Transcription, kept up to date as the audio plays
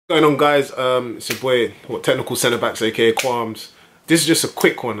Going on, guys? It's your boy, Technical Centre Backs, aka Qualms. This is just a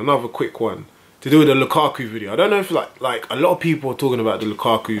quick one, another quick one to do with the Lukaku video. I don't know if like a lot of people are talking about the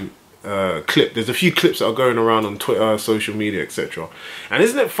Lukaku clip. There's a few clips that are going around on Twitter, social media, etc. And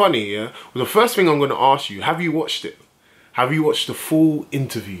isn't it funny? Yeah. Well, the first thing I'm going to ask you: have you watched it? Have you watched the full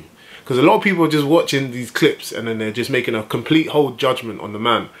interview? Because a lot of people are just watching these clips and then they're just making a complete whole judgment on the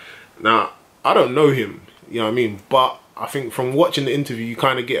man. Now, I don't know him, you know what I mean? But I think from watching the interview, you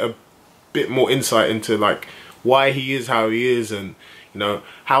kind of get a bit more insight into like why he is how he is, and you know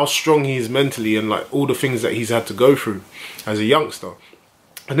how strong he is mentally, and like all the things that he's had to go through as a youngster.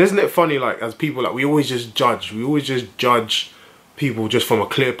 And isn't it funny, like as people, like we always just judge people just from a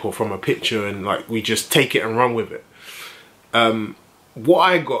clip or from a picture, and like we just take it and run with it. What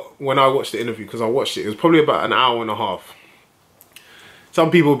I got when I watched the interview, because I watched it was probably about an hour and a half. Some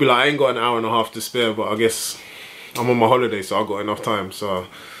people will be like, I ain't got an hour and a half to spare, but I guess I'm on my holiday, so I've got enough time. So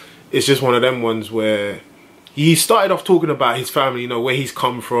it's just one of them ones where he started off talking about his family, you know, where he's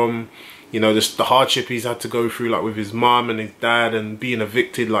come from, you know, just the hardship he's had to go through, like with his mum and his dad, and being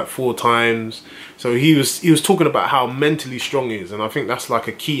evicted like 4 times. So he was talking about how mentally strong he is, and I think that's like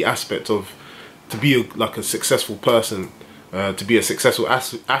a key aspect of to be like a successful person, to be a successful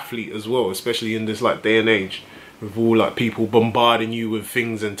athlete as well, especially in this like day and age, with all like people bombarding you with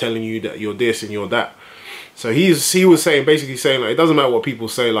things and telling you that you're this and you're that. So he was saying, basically saying, like, it doesn't matter what people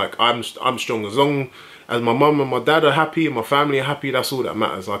say, like I'm strong as long as my mum and my dad are happy and my family are happy. That's all that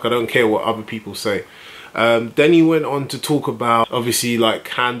matters. Like, I don't care what other people say. Then he went on to talk about obviously like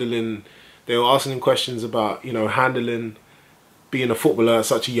handling. They were asking him questions about, you know, handling being a footballer at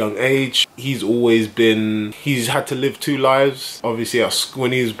such a young age. He's had to live 2 lives. Obviously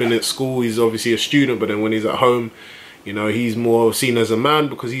when he's been at school, he's obviously a student, but then when he's at home, you know, he's more seen as a man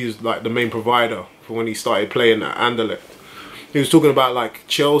because he's like the main provider for when he started playing at Anderlecht. He was talking about like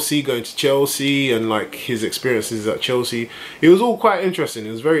Chelsea, going to Chelsea, and like his experiences at Chelsea. It was all quite interesting.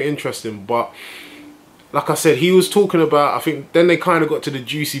 It was very interesting, but like I said, he was talking about, I think then they kind of got to the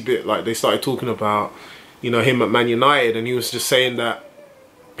juicy bit, like they started talking about, you know, him at Man United, and he was just saying that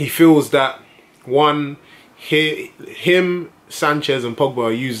he feels that him, Sanchez and Pogba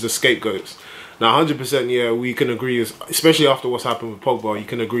are used as scapegoats. Now 100%, yeah, we can agree, especially after what's happened with Pogba, you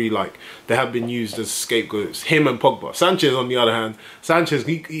can agree like they have been used as scapegoats, him and Pogba. Sanchez, on the other hand, Sanchez,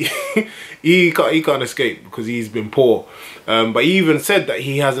 he can't escape because he's been poor. But he even said that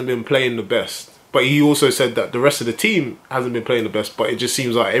he hasn't been playing the best. But he also said that the rest of the team hasn't been playing the best, but it just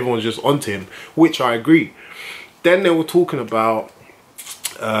seems like everyone's just onto him, which I agree. Then they were talking about,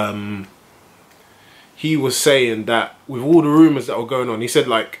 he was saying that with all the rumours that were going on, he said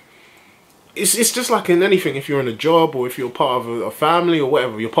like, it's just like in anything, if you're in a job or if you're part of a family or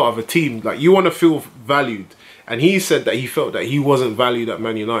whatever, you're part of a team, like you want to feel valued. And he said that he felt that he wasn't valued at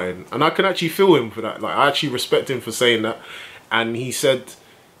Man United. And I can actually feel him for that. Like, I actually respect him for saying that. And he said,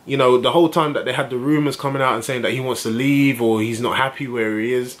 you know, the whole time that they had the rumours coming out and saying that he wants to leave or he's not happy where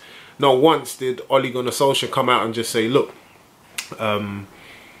he is, not once did Ole Gunnar Solskjaer come out and just say, look,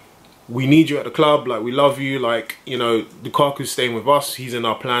 we need you at the club, like we love you, like, you know, Lukaku's staying with us, he's in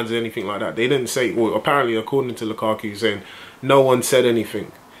our plans or anything like that. They didn't say, well, apparently according to Lukaku, saying no one said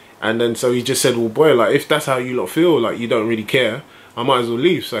anything. And then so he just said, well boy, like if that's how you lot feel, like you don't really care, I might as well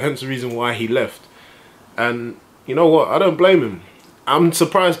leave. So hence the reason why he left. And you know what, I don't blame him. I'm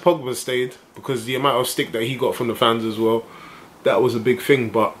surprised Pogba stayed because the amount of stick that he got from the fans as well, that was a big thing.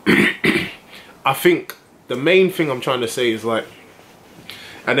 But I think the main thing I'm trying to say is like,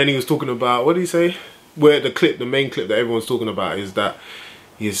 and then he was talking about, what did he say? Where the main clip that everyone's talking about is that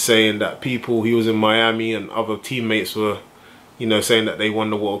he's saying that people, he was in Miami and other teammates were, you know, saying that they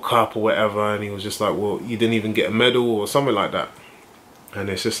won the World Cup or whatever, and he was just like, well, you didn't even get a medal or something like that. And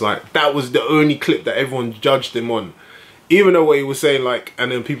it's just like, that was the only clip that everyone judged him on. Even though what he was saying, like,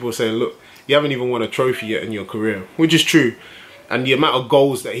 and then people were saying, look, you haven't even won a trophy yet in your career, which is true. And the amount of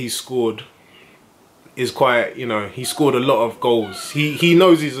goals that he scored is quite, you know, he scored a lot of goals. He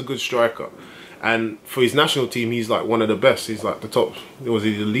knows he's a good striker. And for his national team, he's like one of the best. He's like the top, was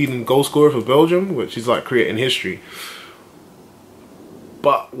he the leading goal scorer for Belgium, which is like creating history.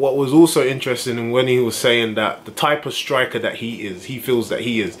 But what was also interesting, and when he was saying that the type of striker that he is, he feels that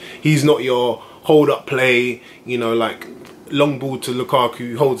he is, he's not your hold up play, you know, like long ball to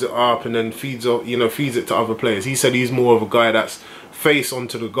Lukaku, holds it up and then feeds it to other players. He said he's more of a guy that's face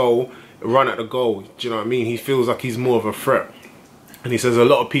onto the goal, run at the goal. Do you know what I mean? He feels like he's more of a threat. And he says a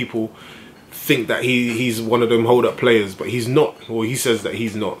lot of people think that he's one of them hold up players, but he's not. Well, he says that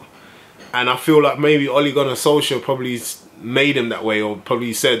he's not. And I feel like maybe Ole Gunnar Solskjaer probably made him that way, or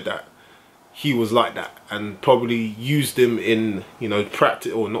probably said that he was like that, and probably used him in, you know,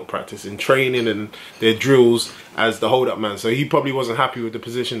 practice, or not practice, in training and their drills as the hold-up man. So he probably wasn't happy with the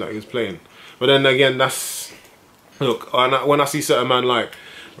position that he was playing. But then again, that's, look, when I see certain man like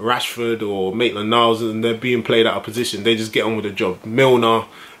Rashford or Maitland-Niles and they're being played out of position, they just get on with the job. Milner,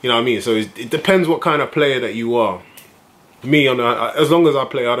 you know what I mean? So it depends what kind of player that you are. Me, as long as I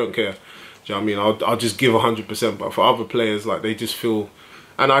play, I don't care. Do you know what I mean? I'll just give 100%. But for other players, like, they just feel...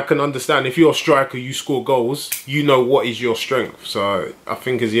 And I can understand, if you're a striker, you score goals, you know what is your strength. So I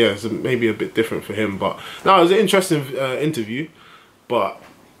think it's maybe a bit different for him. But no, it was an interesting interview. But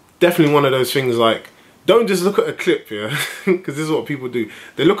definitely one of those things, like, don't just look at a clip, yeah? Because this is what people do.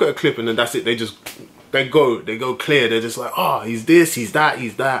 They look at a clip and then that's it. They go clear. They're just like, oh, he's this, he's that,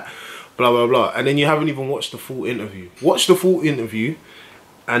 blah, blah, blah. And then you haven't even watched the full interview. Watch the full interview.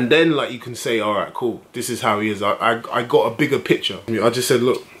 And then, like, you can say, all right, cool, this is how he is. I got a bigger picture. I just said,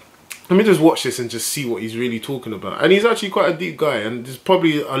 look, let me just watch this and just see what he's really talking about. And he's actually quite a deep guy. And there's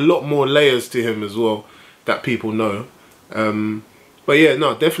probably a lot more layers to him as well that people know. But yeah,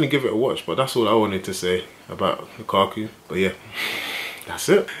 no, definitely give it a watch. But that's all I wanted to say about Lukaku. But yeah, that's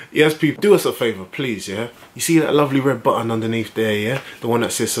it. Yes, people, do us a favour, please, yeah? You see that lovely red button underneath there, yeah? The one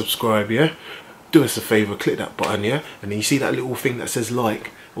that says subscribe, yeah? Do us a favour, click that button, yeah? And then you see that little thing that says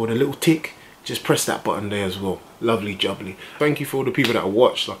like, or the little tick, just press that button there as well. Lovely jubbly. Thank you for all the people that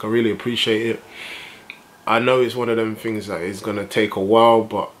watched. Like, I really appreciate it. I know it's one of them things that is going to take a while,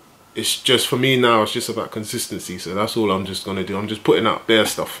 but it's just, for me now, it's just about consistency. So that's all I'm just going to do. I'm just putting out their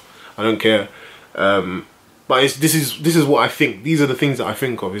stuff. I don't care. But this is what I think. These are the things that I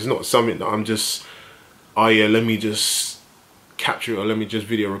think of. It's not something that I'm just, oh yeah, let me just capture it or let me just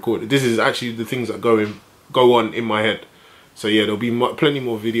video record it. This is actually the things that go on in my head. So yeah, there'll be plenty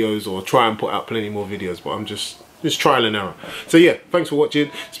more videos, or try and put out plenty more videos, but I'm just trial and error. So yeah, thanks for watching.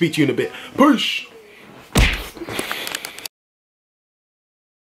 Speak to you in a bit. Push!